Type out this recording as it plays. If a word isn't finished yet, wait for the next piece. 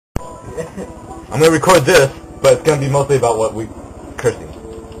I'm gonna record this, but it's gonna be mostly about what we cursing.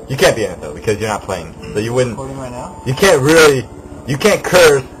 You can't be in it though because you're not playing, so you wouldn't. Recording right now? You can't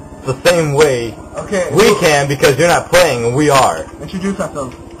curse the same way we can because you're not playing and we are. Introduce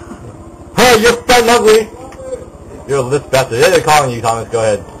ourselves. Hey, you're fat and ugly. You're a list bastard. Yeah, they're calling you, Thomas. Go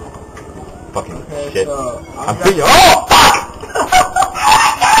ahead. Fucking shit. So, I'm beating you. Oh fuck!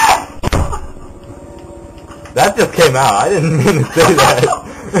 That just came out. I didn't mean to say that.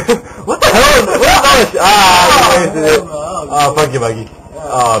 What the hell is all this? Ah, you wasted it. Oh, fuck you, Mikey.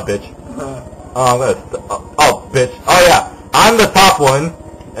 Oh, bitch. Oh, I'm gonna. Oh, bitch. Oh, yeah. I'm the top one.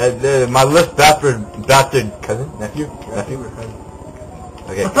 My list bastard cousin? Nephew?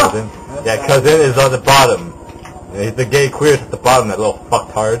 Okay, cousin. Yeah, cousin is on the bottom. He's the gay queer at the bottom, that little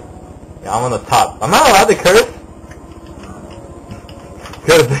fucktard. Yeah, I'm on the top. I'm not allowed to curse?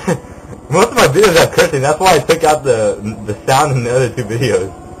 Because most of my videos have cursing. That's why I took out the sound in the other two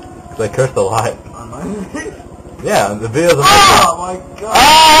videos. Because I cursed a lot. Yeah, the videos of oh my god!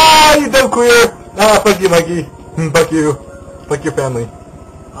 Ah, you dumb queer! Ah, fuck you, Mikey. Fuck you. Fuck your family.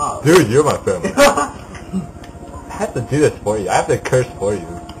 Oh. Dude, you're my family. I have to do this for you. I have to curse for you.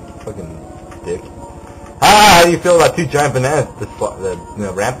 Fucking dick. Ah, how do you feel about two giant bananas at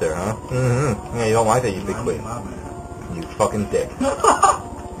the ramp there, huh? Mm-hmm. Yeah, you don't like that, you big queer. You fucking dick. That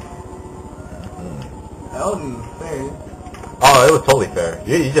wasn't fair. Oh, it was totally fair.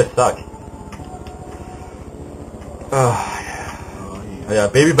 You just suck. Oh, yeah,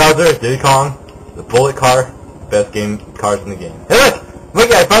 Baby Bowser, Diddy Kong, the Bullet Car, best cars in the game. Hey look!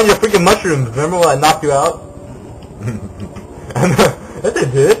 Look, I found your freaking mushrooms. Remember when I knocked you out? Yes, I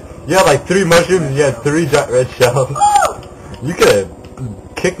did. You had like 3 mushrooms and you had 3 red shells. You could have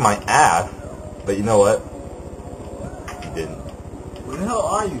kicked my ass, but you know what? You didn't. Where the hell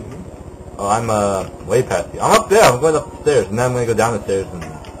are you? Oh, I'm way past you. I'm up there. I'm going up the stairs, and then I'm going to go down the stairs and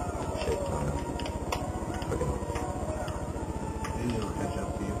shit. Maybe it'll catch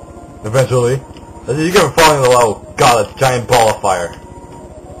up to you. Eventually. You can fall in the level. God, that's a giant ball of fire.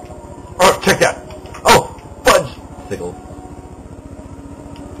 Oh, check that. Oh, fudge sickles.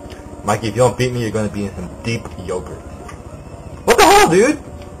 Mikey, if you don't beat me, you're going to be in some deep yogurt. What the hell, dude?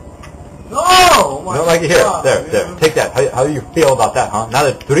 No! No, Mikey, here. There. Take that. How do you feel about that, huh? Now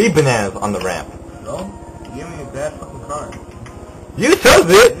there's 3 bananas on the ramp. No? You gave me a bad fucking card. You chose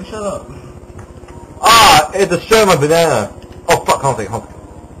it! You shut up. Ah, it destroyed my banana. Oh, fuck. Hold on a second.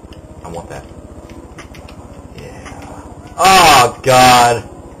 I want that. Yeah. Oh, God.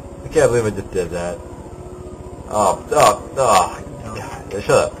 I can't believe I just did that. Oh. God. Shut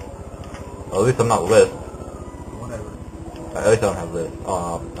up. Well, at least I'm not list. Whatever. At least I don't have list.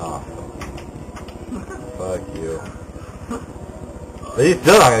 Oh. Fuck you. But he's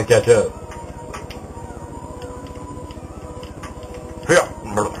still not gonna catch up.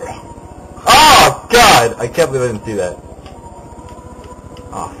 Oh, God! I can't believe I didn't see that.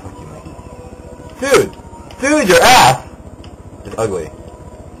 Oh, fuck you, Mikey. Dude, your ass is ugly.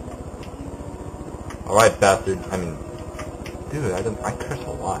 Alright, bastard. I mean, dude, I curse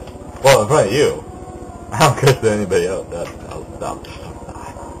a lot. Well, in front of you. I don't curse to anybody else. I'll stop.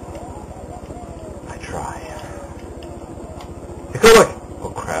 I try. Hey, look!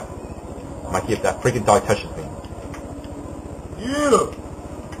 Oh, crap. Mikey, if that freaking dog touches me. You!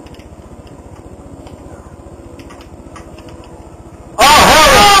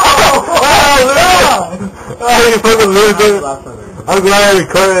 Oh, you fucking loser! I'm glad I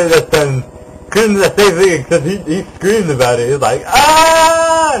recorded this and couldn't the same thing because he screamed about it. He was like,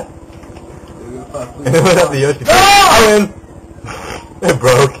 ah! And it went up the Yoshi. I win. It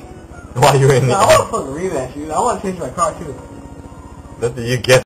broke. While you were in the. I want to fucking rematch, dude. I want to change my car too. That's what you get.